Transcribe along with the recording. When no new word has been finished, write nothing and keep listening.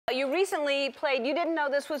you recently played, you didn't know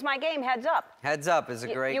this was my game, Heads Up. Heads Up is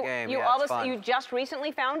a great game. You just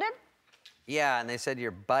recently found it? Yeah, and they said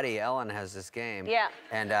your buddy Ellen has this game. Yeah.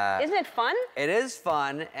 And isn't it fun? It is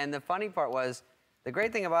fun, and the funny part was, the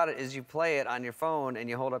great thing about it is you play it on your phone and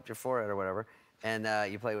you hold up your forehead or whatever, and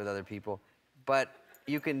you play with other people. But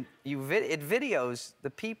it videos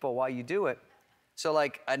the people while you do it. So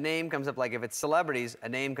like a name comes up, like if it's celebrities, a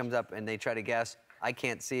name comes up and they try to guess. I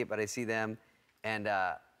can't see it, but I see them. And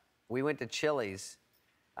we went to Chili's.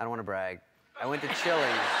 I don't want to brag. I went to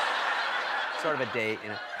Chili's, sort of a date, you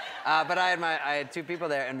know. But I had two people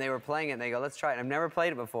there, and they were playing it, and they go, let's try it. I've never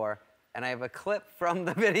played it before, and I have a clip from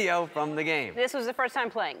the video from the game. This was the first time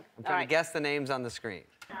playing. I'm trying to guess the names on the screen.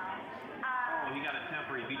 Oh, he got a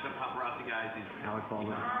temper. He beats up paparazzi guys. He's Alec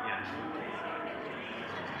Baldwin. Yeah.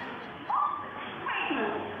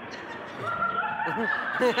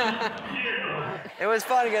 It was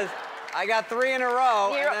fun because I got 3 in a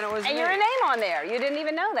row, and then it was me. And your name on there. You didn't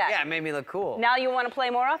even know that. Yeah, it made me look cool. Now you want to play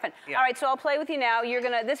more often. Yeah. All right, so I'll play with you now.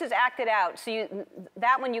 This is acted out. So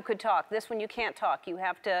that one you could talk. This one you can't talk. You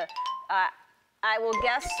have to, I will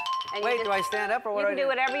guess. And Wait, do I stand up or what do I do? You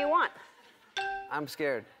can do whatever you want. I'm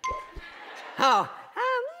scared. Oh.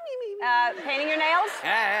 Painting your nails?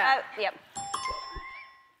 Yeah. Yep.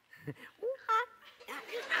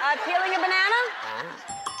 Peeling a banana?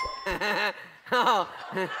 Oh.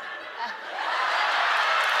 A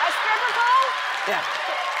stripper pole? Yeah.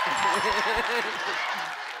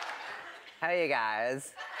 Hey, you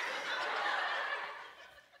guys.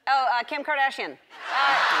 Oh, Kim Kardashian.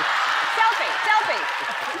 Selfie.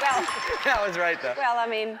 Well, That was right, though. well, I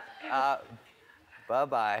mean.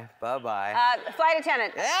 Bye-bye. Flight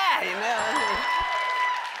attendant. Yeah, you know.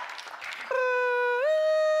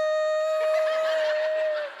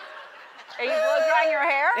 Are you blow drying your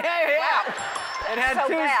hair? Yeah. Wow. It had so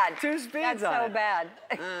bad. two speeds That's on so it. bad.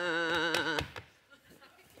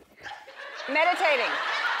 Meditating.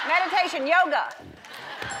 Meditation, yoga.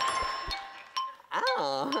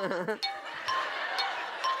 Oh.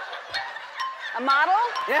 A model?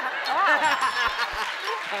 Yeah. Wow.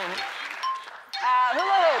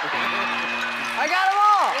 Hula hoop. I got them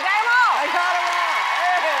all. You got them all. I got them all.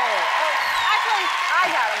 Hey. Actually, I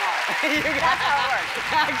got them all. That's how it works.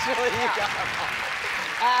 Actually, you got them all.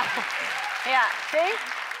 Yeah, see?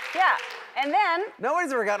 Yeah. And then,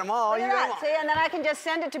 Nobody's ever got them all. look at You got that. them all. See, and then I can just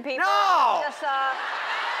send it to people. No! Just,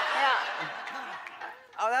 yeah.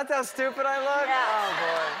 Oh, that's how stupid I look? Yeah. Oh,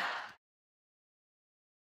 boy.